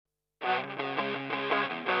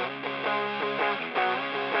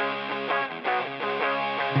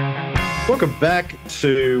Welcome back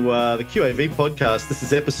to the QAV podcast. This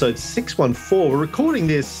is episode 614. We're recording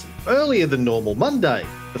this earlier than normal, Monday,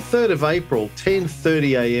 the 3rd of April,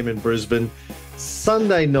 10:30 a.m. in Brisbane,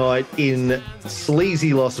 Sunday night in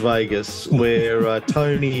sleazy Las Vegas, where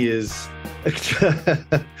Tony is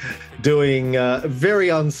doing very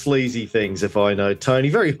unsleazy things, if I know Tony.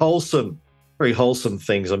 Very wholesome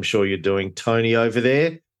things I'm sure you're doing, Tony, over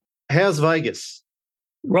there. How's Vegas?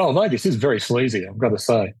 Well, Vegas is very sleazy, I've got to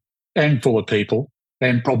say, and full of people,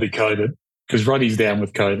 and probably COVID, because Ruddy's down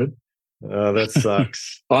with COVID. Oh, that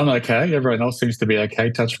sucks. I'm okay. Everyone else seems to be okay,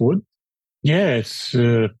 touch wood. Yeah, it's,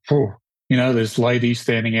 there's ladies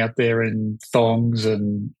standing out there in thongs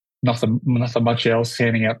and nothing much else,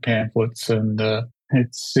 handing out pamphlets, and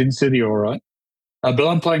it's in city all right. But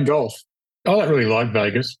I'm playing golf. I don't really like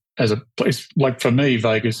Vegas as a place. Like, for me,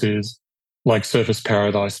 Vegas is like Surfers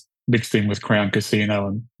Paradise mixed in with Crown Casino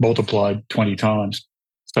and multiplied 20 times.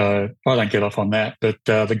 So I don't get off on that. But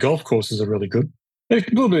the golf courses are really good. They're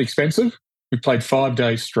a little bit expensive. We played 5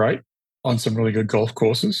 days straight on some really good golf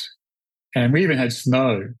courses. And we even had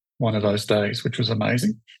snow one of those days, which was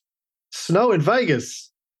amazing. Snow in Vegas?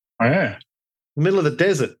 Oh, yeah. Middle of the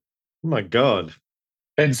desert. Oh, my God.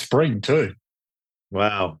 And spring too.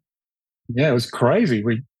 Wow. Yeah, it was crazy.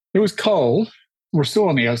 It was cold. We're still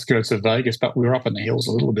on the outskirts of Vegas, but we were up in the hills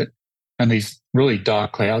a little bit. And these really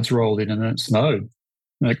dark clouds rolled in and it snowed.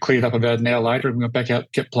 And it cleared up about an hour later and we went back out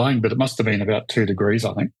and kept playing, but it must have been about 2 degrees,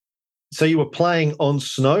 I think. So you were playing on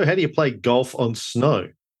snow? How do you play golf on snow?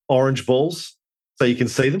 Orange balls so you can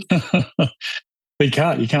see them? You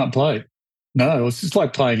can't play. No, it's just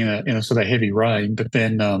like playing in a sort of heavy rain, but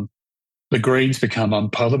then the greens become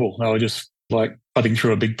unputtable. They were just like putting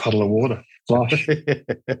through a big puddle of water. Flush.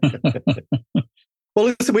 Well,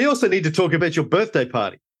 listen, we also need to talk about your birthday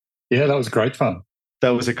party. Yeah, that was great fun.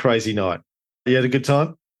 That was a crazy night. You had a good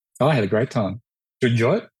time? I had a great time. Did you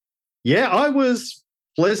enjoy it? Yeah, I was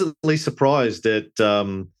pleasantly surprised at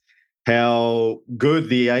how good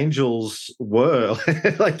the Angels were.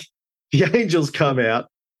 Like, the Angels come out.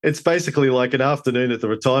 It's basically like an afternoon at the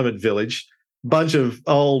retirement village. Bunch of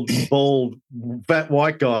old, bald, fat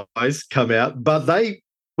white guys come out, but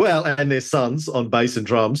and their sons on bass and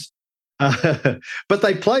drums. But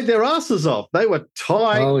they played their asses off. They were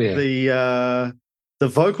tight. Oh, yeah. The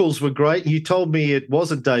vocals were great. You told me it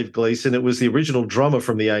wasn't Dave Gleason. It was the original drummer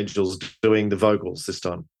from the Angels doing the vocals this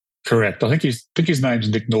time. Correct. I think his name's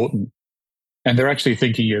Nick Norton. And they're actually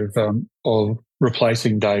thinking of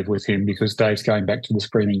replacing Dave with him because Dave's going back to the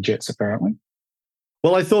Screaming Jets, apparently.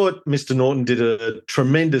 Well, I thought Mr. Norton did a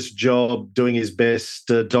tremendous job doing his best,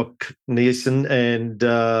 Doc Neeson, and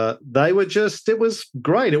it was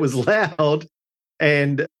great. It was loud,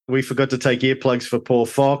 and we forgot to take earplugs for poor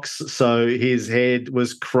Fox, so his head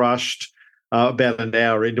was crushed about an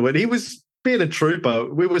hour into it. He was being a trooper.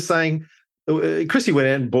 We were saying, Chrissy went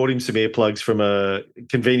out and bought him some earplugs from a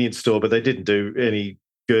convenience store, but they didn't do any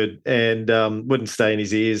good and wouldn't stay in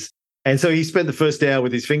his ears. And so he spent the first hour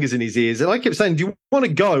with his fingers in his ears. And I kept saying, do you want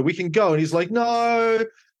to go? We can go. And he's like, no,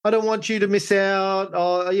 I don't want you to miss out.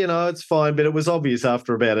 Oh, it's fine. But it was obvious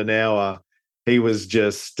after about an hour, he was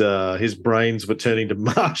just, his brains were turning to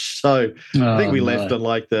mush. So I think we left on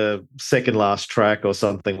like the second last track or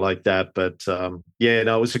something like that. But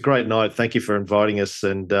it was a great night. Thank you for inviting us.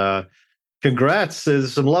 And congrats.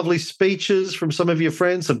 There's some lovely speeches from some of your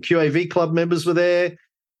friends. Some QAV club members were there.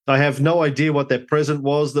 I have no idea what that present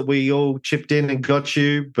was that we all chipped in and got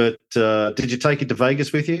you, but did you take it to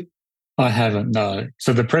Vegas with you? I haven't, no.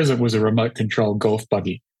 So the present was a remote control golf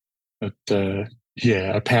buggy, but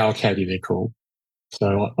a power caddy they're called.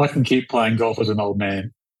 So I can keep playing golf as an old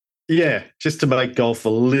man. Yeah, just to make golf a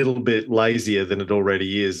little bit lazier than it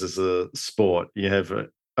already is as a sport. You have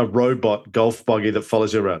a robot golf buggy that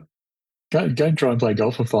follows you around. Go and try and play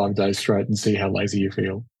golf for 5 days straight and see how lazy you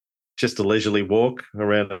feel. Just a leisurely walk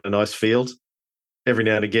around a nice field. Every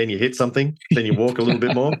now and again you hit something, then you walk a little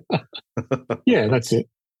bit more. Yeah, that's it.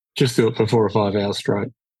 Just do it for 4 or 5 hours straight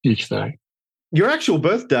each day. Your actual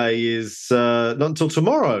birthday is not until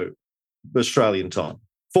tomorrow, Australian time,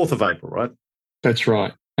 4th of April, right? That's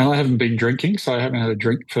right. And I haven't been drinking, so I haven't had a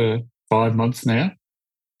drink for 5 months now.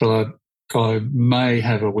 But I may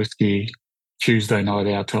have a whiskey Tuesday night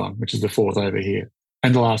our time, which is the 4th over here,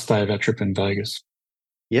 and the last day of our trip in Vegas.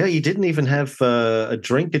 Yeah, you didn't even have a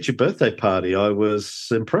drink at your birthday party. I was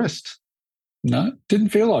impressed. No, didn't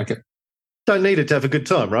feel like it. Don't need it to have a good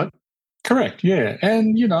time, right? Correct, yeah.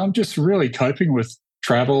 And, I'm just really coping with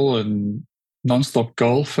travel and nonstop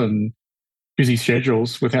golf and busy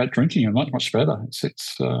schedules without drinking. I'm not much better.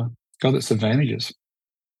 It's got its advantages.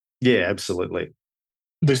 Yeah, absolutely.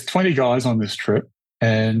 There's 20 guys on this trip,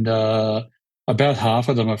 and about half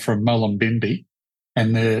of them are from Mullumbimby,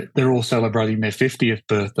 and they're all celebrating their 50th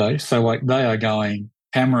birthday. So like they are going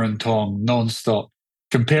hammer and tong non-stop,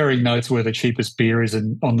 comparing notes where the cheapest beer is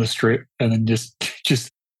on the strip, and then just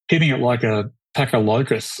hitting it like a pack of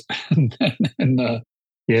locusts, and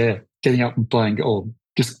yeah, getting up and playing golf,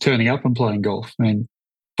 just turning up and playing golf, and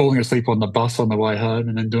falling asleep on the bus on the way home,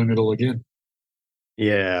 and then doing it all again.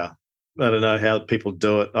 Yeah. I don't know how people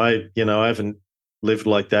do it. I haven't lived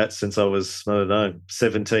like that since I was, I don't know,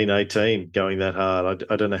 17, 18, going that hard.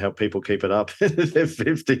 I don't know how people keep it up in their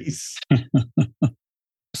 50s.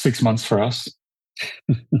 6 months for us.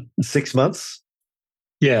 6 months?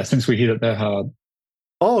 Yeah, since we hit it that hard.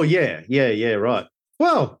 Oh, yeah, right.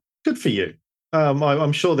 Well, good for you.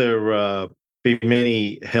 I'm sure there be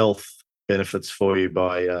many health benefits for you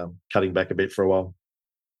by cutting back a bit for a while.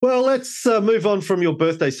 Well, let's move on from your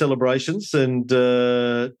birthday celebrations and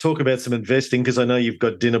talk about some investing, because I know you've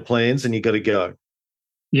got dinner plans and you've got to go.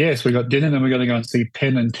 Yes, we got dinner, and we're going to go and see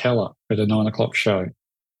Penn and Teller at a 9:00 show.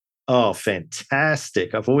 Oh,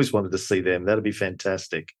 fantastic. I've always wanted to see them. That'd be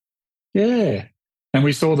fantastic. Yeah. And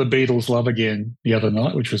we saw the Beatles Love Again the other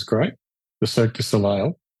night, which was great, the Cirque du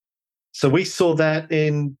Soleil. So we saw that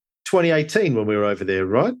in 2018 when we were over there,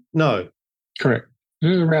 right? No. Correct. It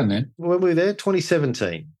was around then. When we were there,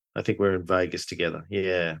 2017. I think we were in Vegas together.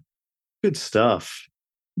 Yeah. Good stuff.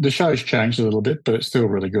 The show's changed a little bit, but it's still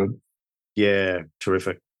really good. Yeah,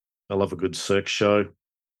 terrific. I love a good Cirque show.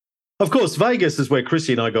 Of course, Vegas is where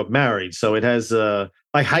Chrissy and I got married. So it has,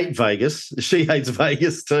 I hate Vegas. She hates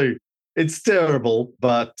Vegas too. It's terrible,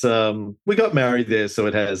 but we got married there. So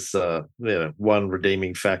it has, one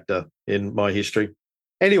redeeming factor in my history.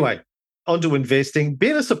 Anyway, on to investing.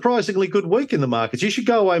 Been a surprisingly good week in the markets. You should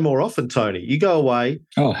go away more often, Tony. You go away.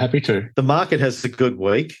 Oh, happy to. The market has a good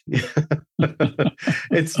week.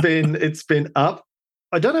 It's been up.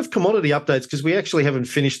 I don't have commodity updates because we actually haven't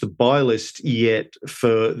finished the buy list yet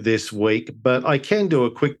for this week, but I can do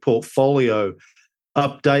a quick portfolio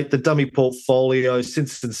update. The dummy portfolio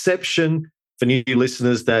since inception, for new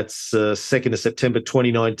listeners, that's 2nd of September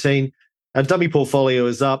 2019. Our dummy portfolio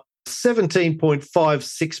is up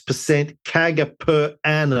 17.56% CAGR per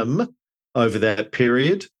annum over that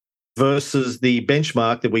period versus the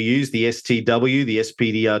benchmark that we use, the STW, the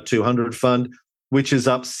SPDR 200 fund, which is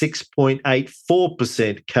up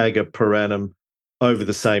 6.84% CAGR per annum over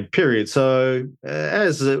the same period. So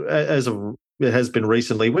as it has been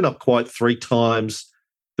recently, we're not quite 3 times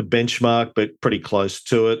the benchmark, but pretty close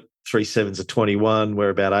to it. 3 sevens are 21. We're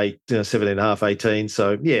about 7.5, 18.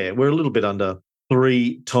 So yeah, we're a little bit under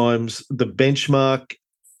 3 times the benchmark.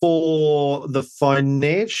 For the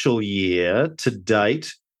financial year to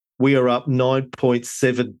date, we are up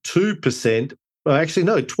 9.72%. Actually,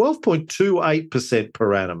 no, 12.28%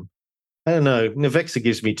 per annum. I don't know. Navexa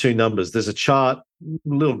gives me 2 numbers. There's a chart,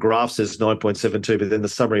 little graph says 9.72, but then the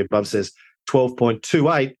summary above says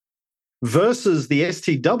 12.28 versus the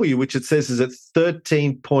STW, which it says is at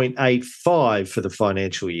 13.85 for the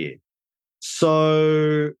financial year.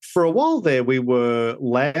 So for a while there, we were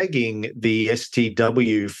lagging the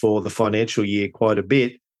STW for the financial year quite a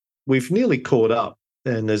bit. We've nearly caught up,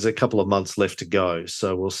 and there's a couple of months left to go.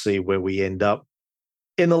 So we'll see where we end up.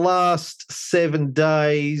 In the last 7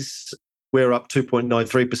 days, we're up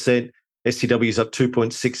 2.93%. STW is up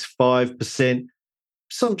 2.65%.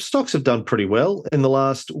 Some stocks have done pretty well in the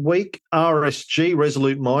last week. RSG,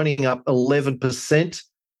 Resolute Mining, up 11%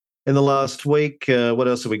 in the last week. What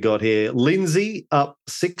else have we got here? Lindsay, up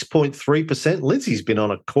 6.3%. Lindsay's been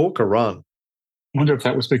on a corker run. I wonder if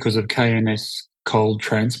that was because of KNS Cold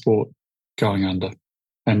Transport going under.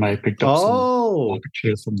 They may have picked up some market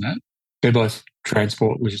share from that. They're both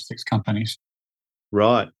transport logistics companies.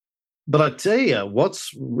 Right. But I tell you,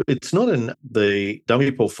 it's not in the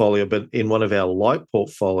dummy portfolio, but in one of our light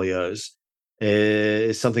portfolios,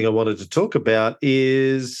 is something I wanted to talk about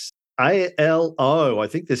is ALO. I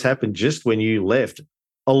think this happened just when you left.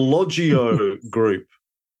 Alogio Group.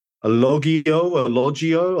 Alogio,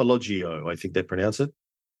 I think they pronounce it.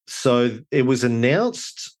 So it was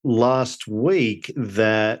announced last week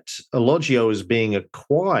that Alogio is being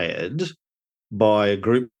acquired by a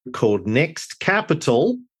group called Next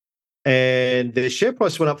Capital, and their share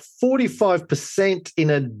price went up 45% in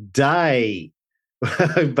a day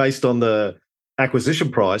based on the acquisition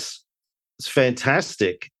price. It's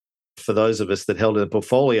fantastic for those of us that held in a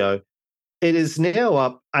portfolio. It is now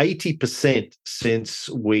up 80% since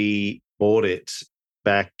we bought it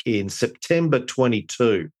back in September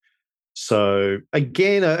 22. So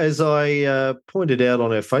again, as I pointed out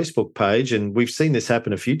on our Facebook page, and we've seen this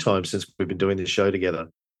happen a few times since we've been doing this show together,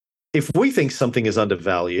 if we think something is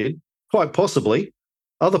undervalued, quite possibly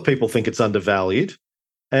Other people think it's undervalued,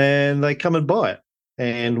 and they come and buy it,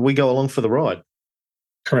 and we go along for the ride.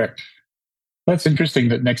 Correct. That's interesting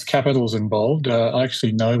that Next Capital's involved. I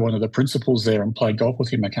actually know one of the principals there and play golf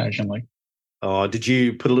with him occasionally. Oh, did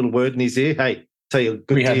you put a little word in his ear? Hey, tell you a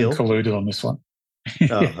good We deal. haven't colluded on this one.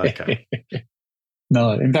 Oh, okay.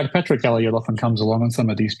 No, in fact, Patrick Elliott often comes along on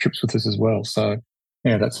some of these trips with us as well. So,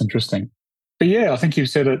 yeah, that's interesting. But yeah, I think you've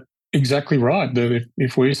said it exactly right. That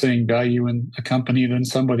if we're seeing value in a company, then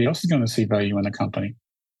somebody else is going to see value in a company.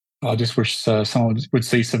 I just wish someone would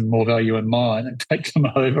see some more value in mine and take them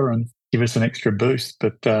over and give us an extra boost.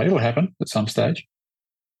 But it'll happen at some stage.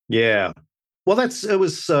 Yeah. Well, it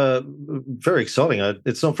was very exciting.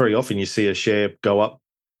 It's not very often you see a share go up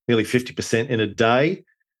nearly 50% in a day.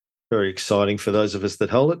 Very exciting for those of us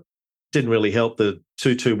that hold it. Didn't really help the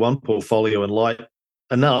 221 portfolio in light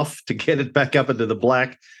enough to get it back up into the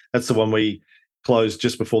black. That's the one we closed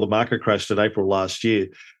just before the market crashed in April last year,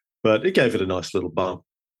 but it gave it a nice little bump.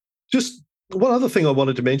 Just one other thing I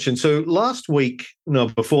wanted to mention. So the week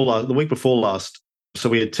before last, so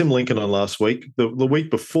we had Tim Lincoln on last week. The week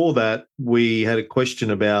before that, we had a question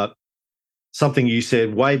about something you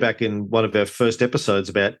said way back in one of our first episodes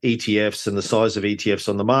about ETFs and the size of ETFs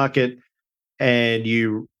on the market. And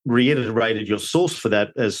you reiterated your source for that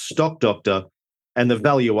as Stock Doctor and the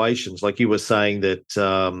valuations. Like you were saying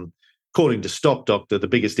that according to Stock Doctor, the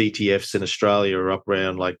biggest ETFs in Australia are up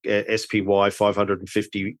around like SPY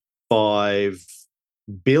 555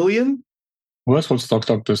 billion. Well, that's what Stock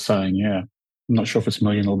Doctor's saying, yeah. I'm not sure if it's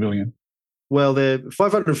million or billion. Well, they're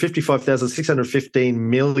 555,615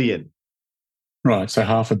 million. Right, so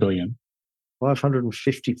 $500 million.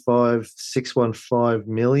 555,615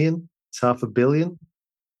 million. It's $500 million.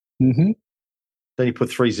 Mm-hmm. Then you put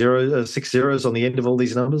 6 zeros on the end of all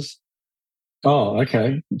these numbers. Oh,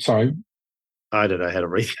 okay. Sorry. I don't know how to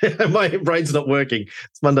read. My brain's not working.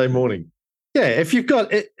 It's Monday morning. Yeah, if you've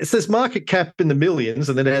got it says market cap in the millions,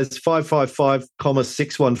 and then it has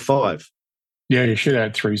 555,615. Yeah, you should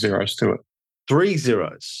add 3 zeros to it. 3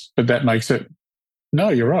 zeros. But that makes it. No,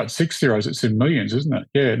 you're right. 6 zeros. It's in millions, isn't it?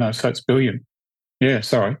 Yeah. No, so it's billion. Yeah.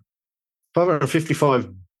 Sorry. 555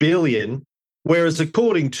 billion. Whereas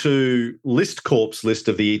according to List Corp's list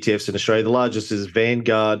of the ETFs in Australia, the largest is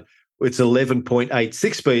Vanguard. It's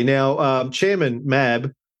 11.86 billion. Now, Chairman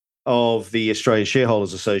Mab of the Australian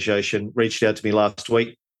Shareholders Association reached out to me last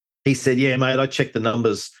week. He said, yeah, mate, I checked the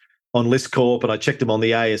numbers on List Corp and I checked them on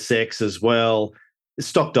the ASX as well. The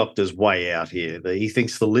Stock Doctor's way out here. He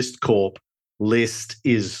thinks the List Corp list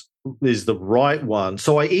is the right one.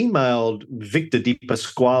 So I emailed Victor Di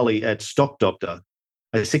Pasquale at Stock Doctor.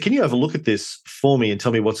 I said, can you have a look at this for me and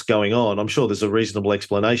tell me what's going on? I'm sure there's a reasonable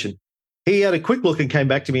explanation. He had a quick look and came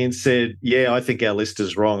back to me and said, yeah, I think our list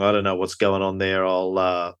is wrong. I don't know what's going on there.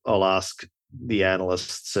 I'll ask the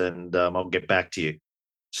analysts and I'll get back to you.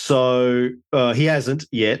 So he hasn't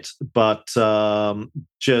yet, but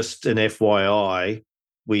just an FYI,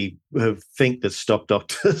 we think that Stock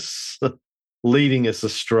Doctor's leading us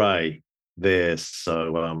astray there.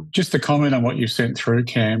 So just to comment on what you sent through,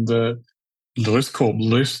 Cam, the List Corp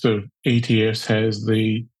list of ETFs has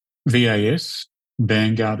the VAS,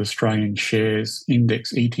 Vanguard Australian Shares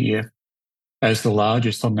Index ETF, as the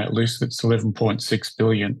largest on that list. It's 11.6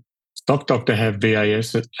 billion. Stock Doctor have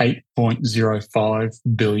VAS at 8.05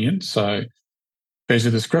 billion. So there's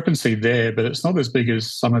a discrepancy there, but it's not as big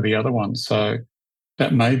as some of the other ones. So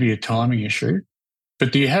that may be a timing issue.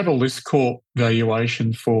 But do you have a List Corp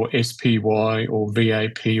valuation for SPY or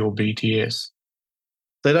VAP or VTS?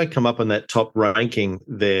 They don't come up in that top ranking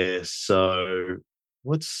there. So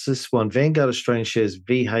what's this one? Vanguard Australian Shares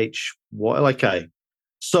VHY. Okay.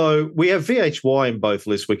 So we have VHY in both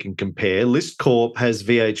lists we can compare. List Corp has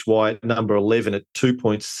VHY at number 11 at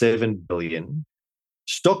 2.7 billion.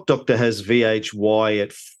 Stock Doctor has VHY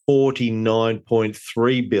at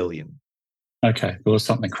 49.3 billion. Okay, well, there's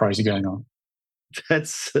something crazy going on.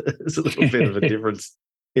 There's a little bit of a difference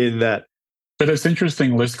in that. But it's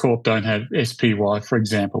interesting List Corp don't have SPY, for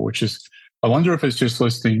example, which is, I wonder if it's just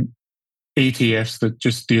listing ETFs that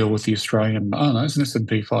just deal with the Australian, oh no, it's an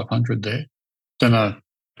S&P 500 there. Don't know.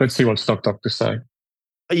 Let's see what Stock Doctor say.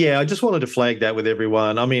 Yeah, I just wanted to flag that with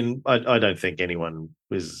everyone. I mean, I don't think anyone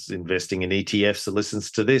is investing in ETFs that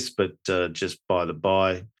listens to this, but just by the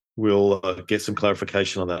by, we'll get some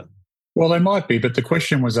clarification on that. Well, they might be, but the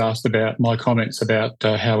question was asked about my comments about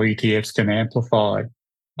how ETFs can amplify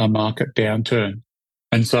a market downturn.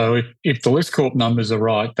 And so if the List Corp numbers are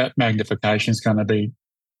right, that magnification is going to be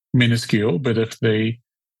minuscule. But if the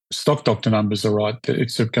Stock Doctor numbers are right,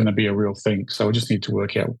 it's going to be a real thing. So we just need to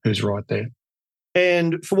work out who's right there.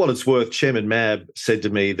 And for what it's worth, Chairman Mab said to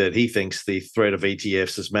me that he thinks the threat of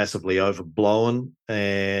ETFs is massively overblown,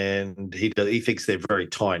 and he thinks they're very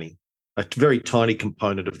tiny, a very tiny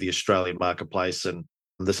component of the Australian marketplace, and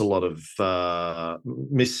there's a lot of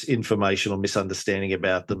misinformation or misunderstanding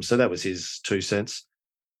about them. So that was his 2 cents.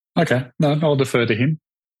 Okay, no, I'll defer to him.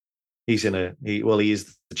 He is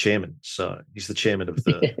the chairman, so he's the chairman of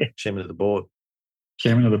the board.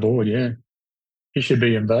 Chairman of the board, yeah. He should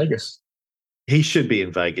be in Vegas. He should be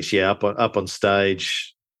in Vegas, yeah, up on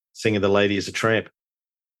stage, singing "The Lady Is a Tramp."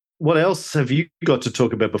 What else have you got to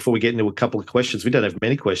talk about before we get into a couple of questions? We don't have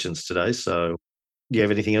many questions today, so do you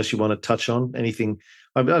have anything else you want to touch on? Anything?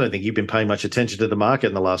 I don't think you've been paying much attention to the market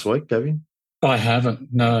in the last week, have you? I haven't,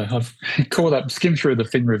 no. I've caught up, skimmed through the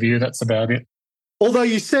Fin Review, that's about it. Although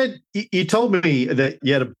you told me that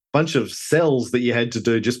you had a bunch of sells that you had to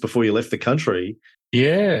do just before you left the country.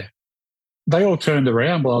 Yeah. They all turned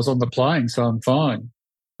around while I was on the plane, so I'm fine.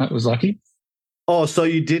 That was lucky. Oh, so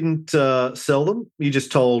you didn't sell them? You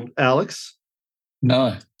just told Alex?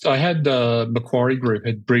 No. I had Macquarie Group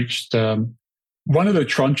had breached one of the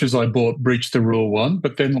tranches I bought breached the Rule 1,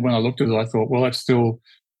 but then when I looked at it, I thought, well, that's still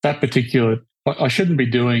that particular – I shouldn't be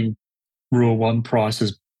doing Rule 1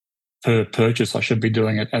 prices per purchase. I should be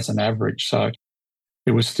doing it as an average. So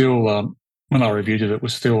it was still when I reviewed it, it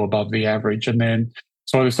was still above the average. And then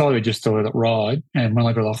so I decided just to let it ride. And when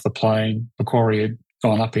I got off the plane, Macquarie had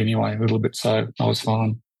gone up anyway a little bit, so I was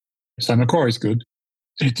fine. So Macquarie's good.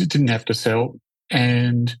 It didn't have to sell.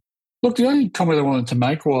 And look, the only comment I wanted to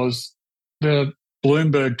make was the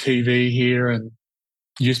Bloomberg TV here and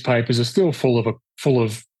newspapers are still full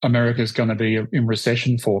of America's going to be in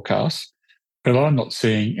recession forecasts, but I'm not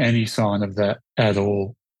seeing any sign of that at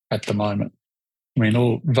all at the moment. I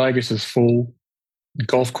mean, Vegas is full,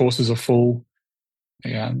 golf courses are full.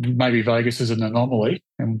 Yeah, maybe Vegas is an anomaly,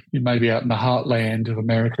 and maybe out in the heartland of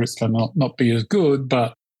America it's going to not be as good.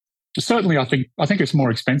 But certainly, I think it's more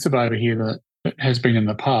expensive over here than it has been in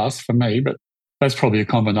the past for me. But that's probably a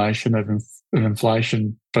combination of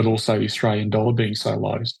inflation, but also the Australian dollar being so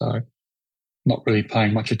low. So, not really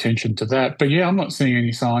paying much attention to that. But yeah, I'm not seeing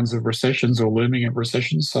any signs of recessions or looming of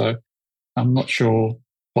recessions. So, I'm not sure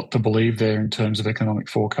what to believe there in terms of economic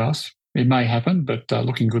forecasts. It may happen, but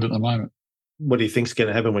looking good at the moment. What do you think's going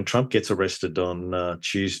to happen when Trump gets arrested on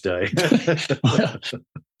Tuesday? Well,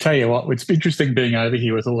 tell you what, it's interesting being over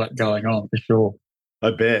here with all that going on, for sure.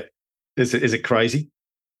 I bet. Is it crazy?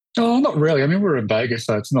 Oh, not really. I mean, we're in Vegas,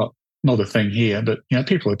 so it's not a thing here, but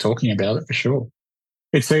people are talking about it for sure.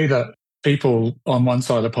 It's either people on one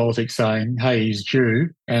side of politics saying, hey, he's due,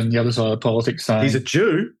 and the other side of politics saying... He's a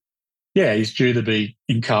Jew? Yeah, he's due to be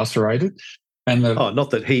incarcerated. And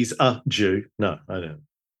not that he's a Jew. No, I don't.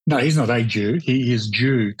 No, he's not a Jew. He is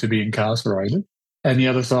due to be incarcerated. And the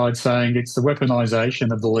other side saying it's the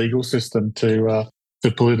weaponization of the legal system to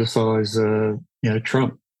politicise,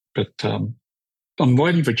 Trump. But I'm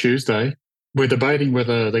waiting for Tuesday. We're debating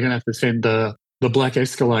whether they're going to have to send the black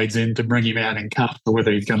Escalades in to bring him out in cuffs or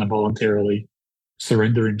whether he's going to voluntarily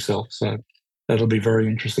surrender himself. So that'll be very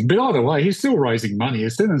interesting. But either way, he's still raising money.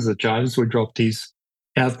 As soon as the charges were dropped, he's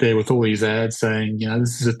out there with all these ads saying,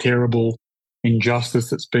 this is a terrible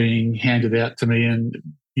injustice that's being handed out to me and,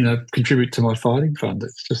 contribute to my fighting fund.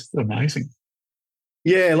 It's just amazing.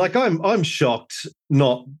 Yeah, like I'm shocked,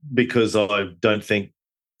 not because I don't think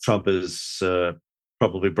Trump has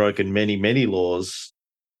probably broken many, many laws,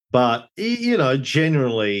 but,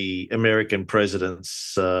 generally American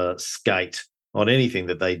presidents skate on anything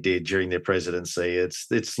that they did during their presidency.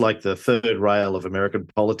 It's like the third rail of American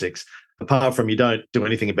politics, apart from you don't do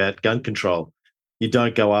anything about gun control. You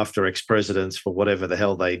don't go after ex-presidents for whatever the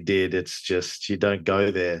hell they did. It's just you don't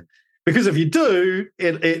go there. Because if you do,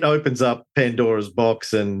 it opens up Pandora's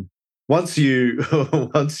box. And once you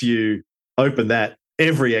open that,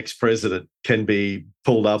 every ex-president can be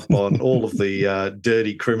pulled up on all of the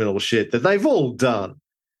dirty criminal shit that they've all done.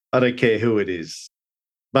 I don't care who it is.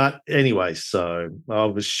 But anyway, so I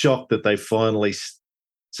was shocked that they finally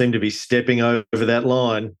seem to be stepping over that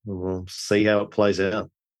line. We'll see how it plays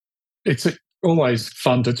out. It's always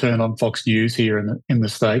fun to turn on Fox News here in the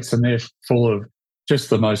States, and they're full of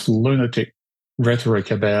just the most lunatic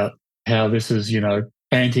rhetoric about how this is,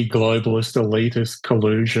 anti-globalist, elitist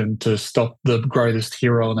collusion to stop the greatest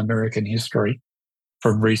hero in American history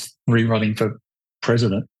from rerunning for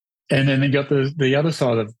president. And then they got the other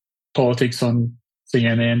side of politics on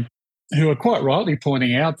CNN, who are quite rightly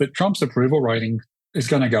pointing out that Trump's approval rating is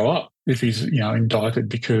going to go up if he's, indicted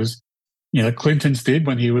because Clinton's did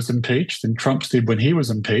when he was impeached and Trump's did when he was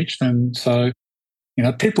impeached. And so,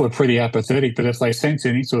 People are pretty apathetic, but if they sense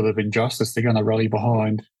any sort of injustice, they're going to rally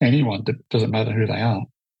behind anyone. It doesn't matter who they are.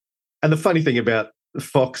 And the funny thing about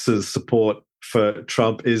Fox's support for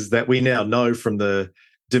Trump is that we now know from the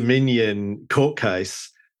Dominion court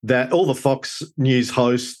case that all the Fox News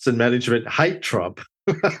hosts and management hate Trump.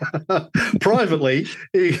 Privately,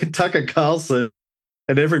 Tucker Carlson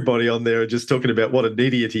and everybody on there are just talking about what an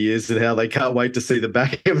idiot he is and how they can't wait to see the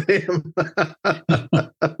back of him.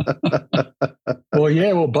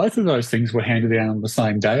 Well, both of those things were handed down on the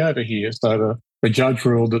same day over here. So the judge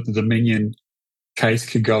ruled that the Dominion case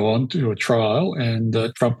could go on to a trial, and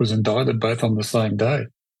Trump was indicted both on the same day.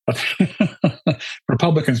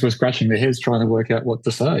 Republicans were scratching their heads trying to work out what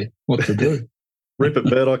to say, what to do. Rupert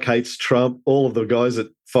Murdoch hates Trump. All of the guys at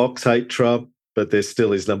Fox hate Trump, but they're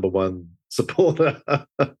still his number one supporter.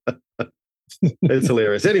 It's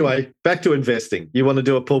hilarious. Anyway, back to investing. You want to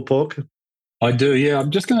do a pulled pork? I do, yeah.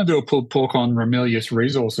 I'm just going to do a pulled pork on Ramelius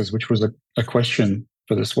Resources, which was a question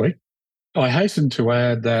for this week. I hasten to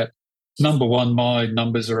add that, number one, my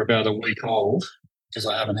numbers are about a week old because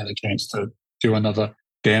I haven't had a chance to do another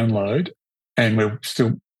download. And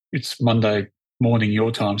it's Monday morning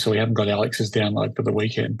your time, so we haven't got Alex's download for the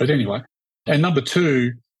weekend. But anyway, and number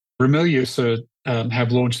two, Ramelius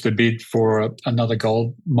have launched a bid for another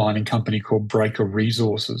gold mining company called Breaker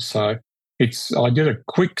Resources. So I did a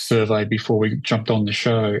quick survey before we jumped on the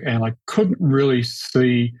show, and I couldn't really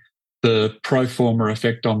see the pro forma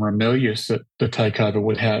effect on Ramelius that the takeover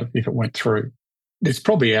would have if it went through. It's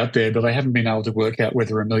probably out there, but they haven't been able to work out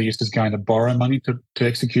whether Ramelius is going to borrow money to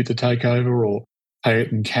execute the takeover or pay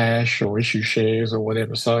it in cash or issue shares or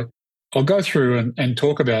whatever. So I'll go through and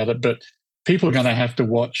talk about it, but people are going to have to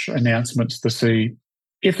watch announcements to see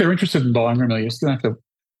if they're interested in buying Ramelius. They're going to have to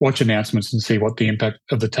watch announcements and see what the impact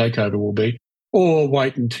of the takeover will be, or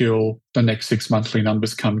wait until the next 6 monthly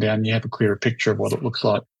numbers come down and you have a clearer picture of what it looks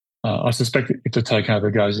like. I suspect if the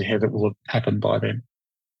takeover goes ahead, it will have happened by then.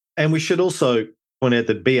 And we should also point out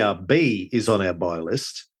that BRB is on our buy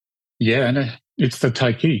list. Yeah, and it's the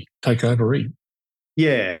takeover.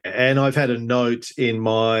 Yeah, and I've had a note in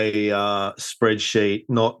my spreadsheet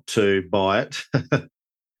not to buy it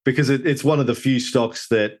because it's one of the few stocks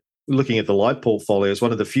that, looking at the light portfolio, is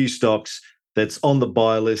one of the few stocks that's on the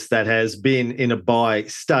buy list that has been in a buy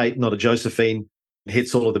state, not a Josephine,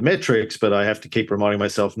 hits all of the metrics, but I have to keep reminding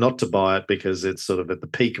myself not to buy it because it's sort of at the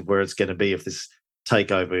peak of where it's going to be if this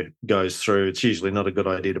takeover goes through. It's usually not a good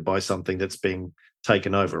idea to buy something that's being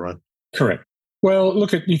taken over, right? Correct. Well,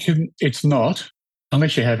 look, it's not,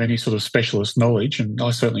 unless you have any sort of specialist knowledge, and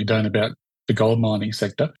I certainly don't, about the gold mining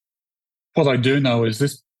sector. What I do know is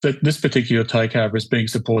that this particular takeover is being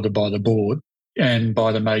supported by the board and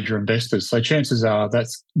by the major investors. So chances are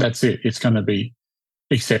that's it. It's going to be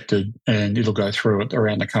accepted and it'll go through it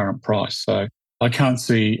around the current price. So I can't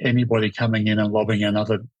see anybody coming in and lobbying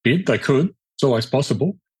another bid. They could. It's always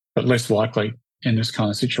possible, but less likely in this kind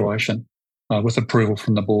of situation with approval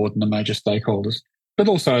from the board and the major stakeholders. But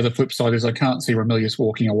also the flip side is I can't see Ramelius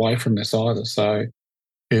walking away from this either. So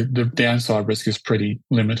the downside risk is pretty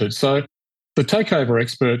limited. So the takeover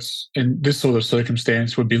experts in this sort of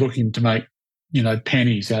circumstance would be looking to make,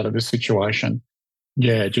 pennies out of this situation.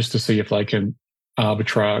 Yeah, just to see if they can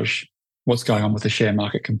arbitrage what's going on with the share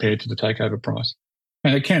market compared to the takeover price.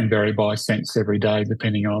 And it can vary by cents every day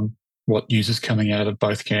depending on what news is coming out of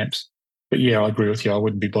both camps. But yeah, I agree with you. I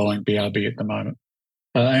wouldn't be buying BRB at the moment.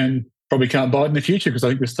 And probably can't buy it in the future because I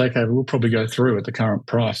think this takeover will probably go through at the current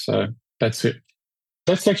price. So that's it.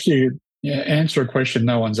 That's actually answer a question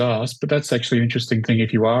no one's asked, but that's actually an interesting thing.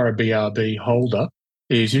 If you are a BRB holder,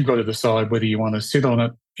 is you've got to decide whether you want to sit on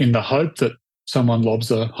it in the hope that someone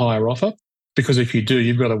lobs a higher offer. Because if you do,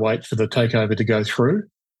 you've got to wait for the takeover to go through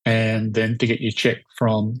and then to get your check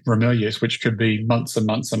from Ramelius, which could be months and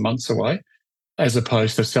months and months away, as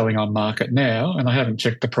opposed to selling on market now. And I haven't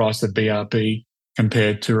checked the price of BRB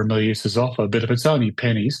compared to Ramelius's offer, but if it's only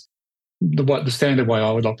pennies, the standard way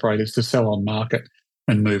I would operate is to sell on market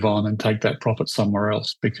and move on and take that profit somewhere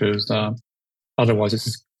else, because otherwise it's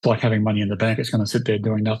just like having money in the bank. It's going to sit there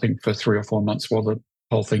doing nothing for 3 or 4 months while the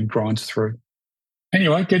whole thing grinds through.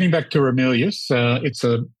 Anyway, getting back to Ramelius, it's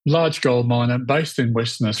a large gold miner based in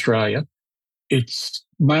Western Australia. It's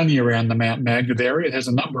mainly around the Mount Magnet area. It has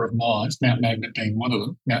a number of mines, Mount Magnet being one of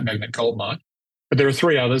them, Mount Magnet Gold Mine. But there are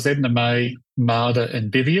 3 others, Edna May, Marda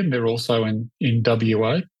and Vivian. They're also in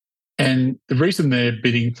WA. And the reason they're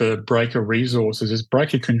bidding for Breaker Resources is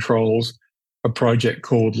Breaker controls a project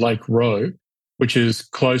called Lake Roe, which is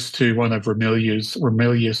close to one of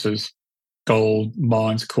Ramelius's gold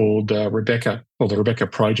mines called Rebecca, or the Rebecca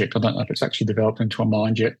project. I don't know if it's actually developed into a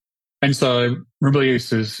mine yet. And so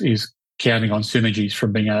Ramelius is counting on synergies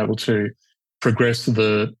from being able to progress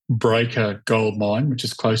the Breaker gold mine, which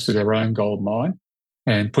is close to their own gold mine,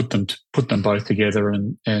 and put them both together,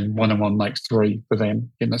 and one and one makes three for them.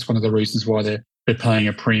 And that's one of the reasons why they're paying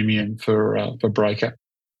a premium for Breaker.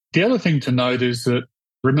 The other thing to note is that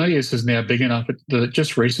Ramelius is now big enough that it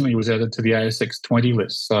just recently was added to the ASX 20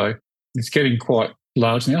 list. So it's getting quite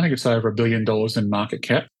large now. I think it's over $1 billion in market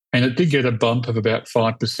cap. And it did get a bump of about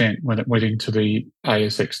 5% when it went into the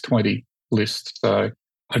ASX 20 list. So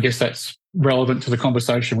I guess that's relevant to the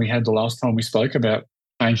conversation we had the last time we spoke about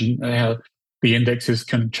changing how the indexes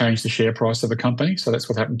can change the share price of a company. So that's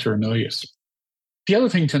what happened to Ramelius. The other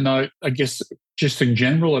thing to note, I guess, just in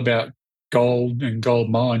general about gold and gold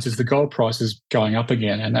mines is the gold price is going up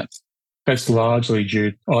again. And that's largely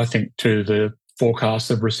due, I think, to the forecast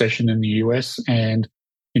of recession in the US and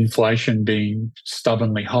inflation being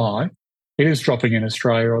stubbornly high. It is dropping in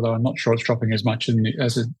Australia, although I'm not sure it's dropping as much in the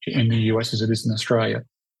US as it is in Australia.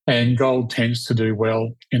 And gold tends to do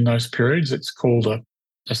well in those periods. It's called a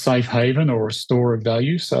safe haven or a store of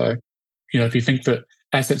value. So, if you think that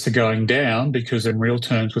assets are going down because in real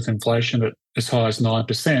terms with inflation at as high as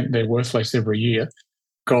 9%, they're worth less every year,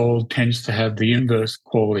 gold tends to have the inverse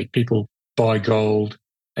quality. People buy gold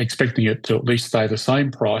expecting it to at least stay the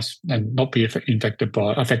same price and not be affected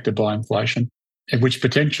by inflation, which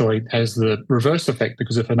potentially has the reverse effect,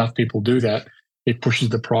 because if enough people do that, it pushes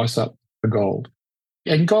the price up for gold.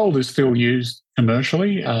 And gold is still used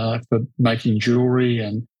commercially for making jewelry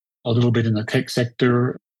and a little bit in the tech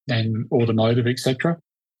sector and automotive, etc.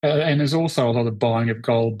 And there's also a lot of buying of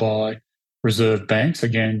gold by reserve banks,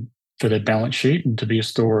 again, for their balance sheet and to be a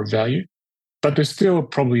store of value. But there's still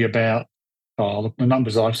probably about, the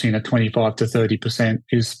numbers I've seen are 25 to 30%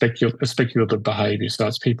 is speculative behaviour. So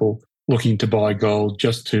it's people looking to buy gold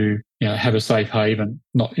just to have a safe haven,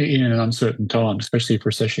 not in an uncertain time, especially if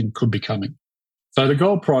recession could be coming. So the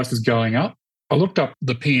gold price is going up. I looked up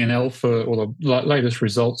the P&L or the latest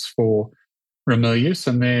results for Ramelius,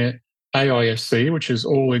 and their AISC, which is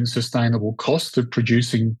all-in sustainable cost of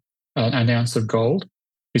producing an ounce of gold,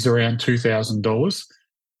 is around $2,000.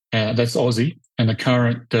 That's Aussie, and the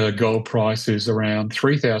current gold price is around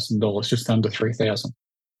 $3,000, just under $3,000. It's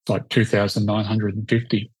like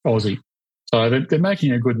 2,950 Aussie. So they're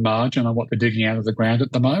making a good margin on what they're digging out of the ground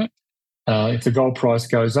at the moment. If the gold price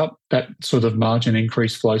goes up, that sort of margin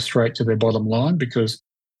increase flows straight to their bottom line, because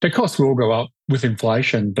their costs will go up with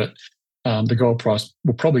inflation, but the gold price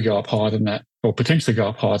will probably go up higher than that, or potentially go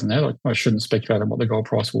up higher than that. I shouldn't speculate on what the gold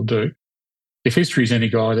price will do. If history is any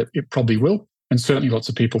guide, it probably will, and certainly lots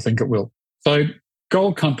of people think it will. So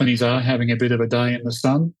gold companies are having a bit of a day in the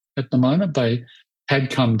sun at the moment. They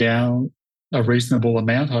had come down a reasonable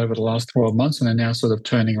amount over the last 12 months and are now sort of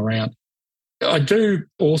turning around. I do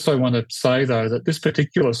also want to say, though, that this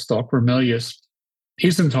particular stock, Ramelius,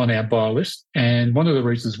 isn't on our buy list. And one of the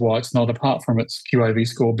reasons why it's not, apart from its QAV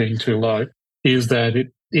score being too low, is that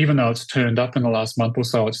even though it's turned up in the last month or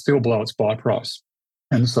so, it's still below its buy price.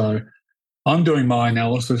 And so I'm doing my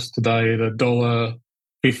analysis today at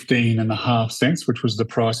 $1.15.5, which was the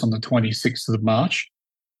price on the 26th of March.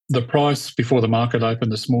 The price before the market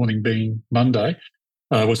opened this morning, being Monday,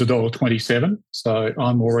 was $1.27. So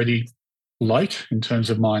I'm already late in terms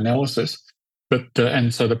of my analysis,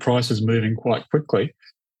 and so the price is moving quite quickly.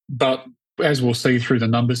 But as we'll see through the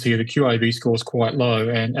numbers here, the QAV score is quite low,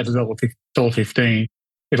 and at $1.15,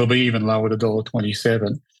 it'll be even lower at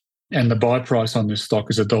 $1.27. And the buy price on this stock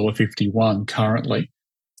is $1.51 currently.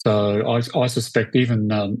 So I suspect even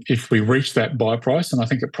if we reach that buy price, and I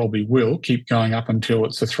think it probably will keep going up until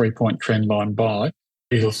it's a 3-point trend line buy,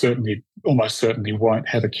 it'll almost certainly won't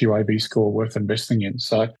have a QAV score worth investing in.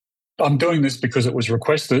 So I'm doing this because it was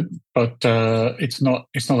requested, but it's not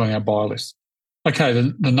on our buy list. Okay,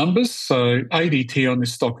 the numbers. So ADT on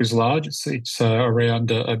this stock is large. It's around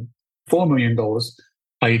 $4 million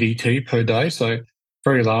ADT per day. So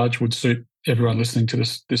very large, would suit everyone listening to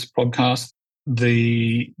this podcast.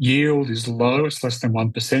 The yield is low. It's less than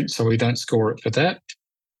 1%, so we don't score it for that.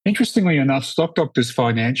 Interestingly enough, Stock Doctors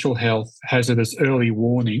Financial Health has it as early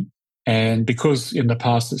warning. And because in the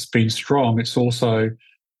past it's been strong, it's also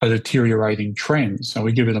a deteriorating trend. So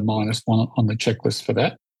we give it a -1 on the checklist for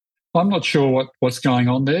that. I'm not sure what's going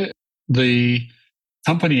on there. The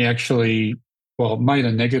company actually, made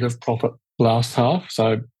a negative profit last half,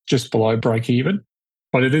 so just below break even.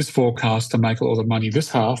 But it is forecast to make a lot of money this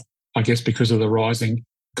half, I guess because of the rising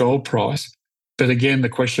gold price. But again, the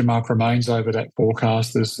question mark remains over that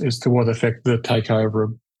forecast as to what effect the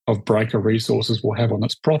takeover of Breaker Resources will have on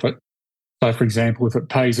its profit. So, for example, if it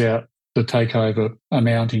pays out the takeover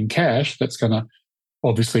amount in cash, that's going to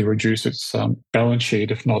obviously reduce its balance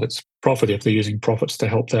sheet, if not its profit, if they're using profits to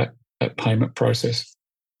help that payment process.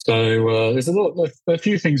 So there's a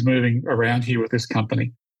few things moving around here with this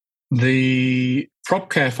company. The prop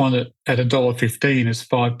cap on it at $1.15 is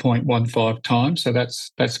 5.15 times, so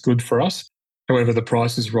that's good for us. However, the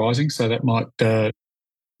price is rising, so that might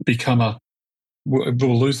become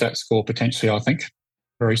we'll lose that score potentially, I think,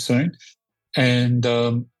 very soon. And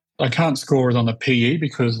I can't score it on the PE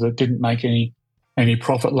because it didn't make any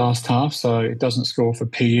profit last half, so it doesn't score for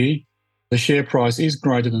PE. The share price is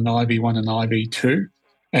greater than IV1 and IV2,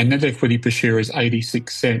 and net equity per share is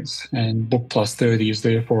 86 cents, and book plus 30 is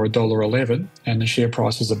there for $1.11, and the share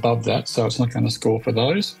price is above that, so it's not going to score for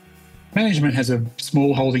those. Management has a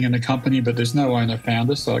small holding in the company, but there's no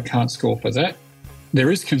owner-founder, so it can't score for that. There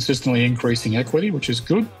is consistently increasing equity, which is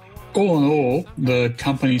good. All in all, the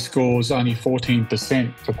company scores only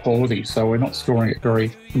 14% for quality, so we're not scoring it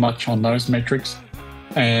very much on those metrics.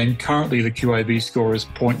 And currently the QAV score is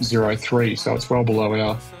 0.03, so it's well below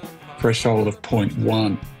our threshold of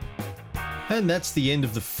 0.1. And that's the end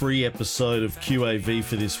of the free episode of QAV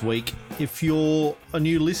for this week. If you're a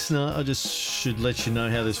new listener, I just should let you know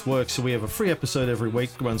how this works. So we have a free episode every week,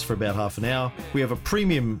 runs for about half an hour. We have a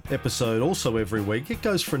premium episode also every week. It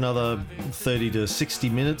goes for another 30 to 60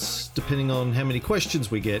 minutes, depending on how many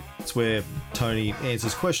questions we get. It's where Tony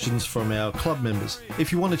answers questions from our club members.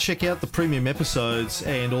 If you want to check out the premium episodes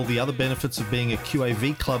and all the other benefits of being a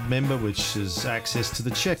QAV club member, which is access to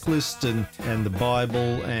the checklist and the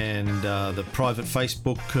Bible and the private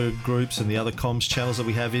Facebook groups and the other comms channels that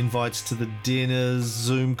we have, invites to the dinners,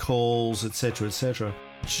 Zoom calls, etc.,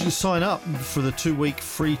 just sign up for the 2-week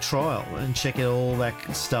free trial and check all that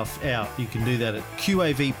stuff out. You can do that at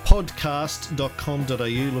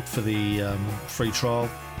qavpodcast.com.au. Look for the free trial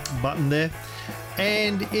button there.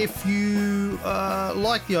 And if you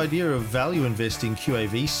like the idea of value investing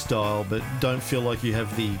QAV style but don't feel like you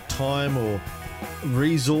have the time or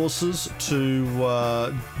resources to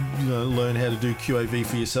learn how to do QAV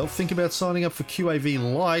for yourself, think about signing up for QAV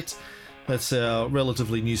Lite. That's our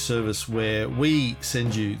relatively new service where we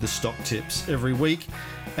send you the stock tips every week,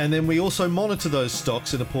 and then we also monitor those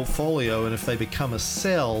stocks in a portfolio, and if they become a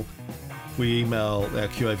sell, we email our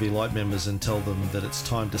QAV Lite members and tell them that it's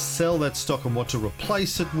time to sell that stock and what to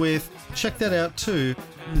replace it with. Check that out too.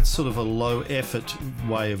 It's sort of a low effort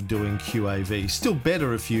way of doing QAV. Still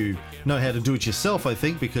better if you know how to do it yourself, I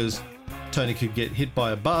think, because Tony could get hit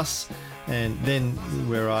by a bus and then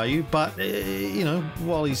where are you? But,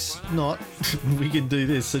 while he's not, we can do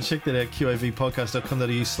this. So check that out,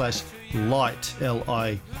 qavpodcast.com.au/light,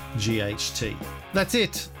 L-I-G-H-T. That's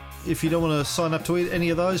it. If you don't want to sign up to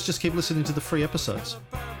any of those, just keep listening to the free episodes.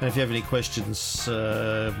 And if you have any questions,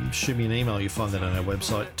 shoot me an email. You'll find that on our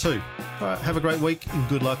website too. All right, have a great week and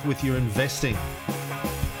good luck with your investing.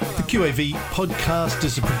 The QAV podcast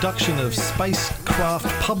is a production of Spacecraft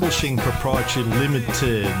Publishing Proprietary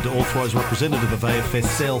Limited, authorised representative of AFS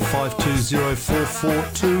Sale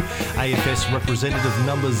 520442, AFS representative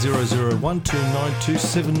number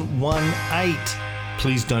 0012922718.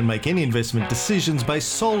 Please don't make any investment decisions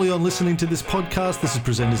based solely on listening to this podcast. This is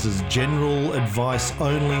presented as general advice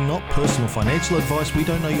only, not personal financial advice. We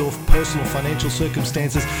don't know your personal financial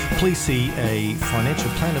circumstances. Please see a financial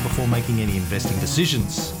planner before making any investing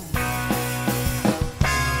decisions.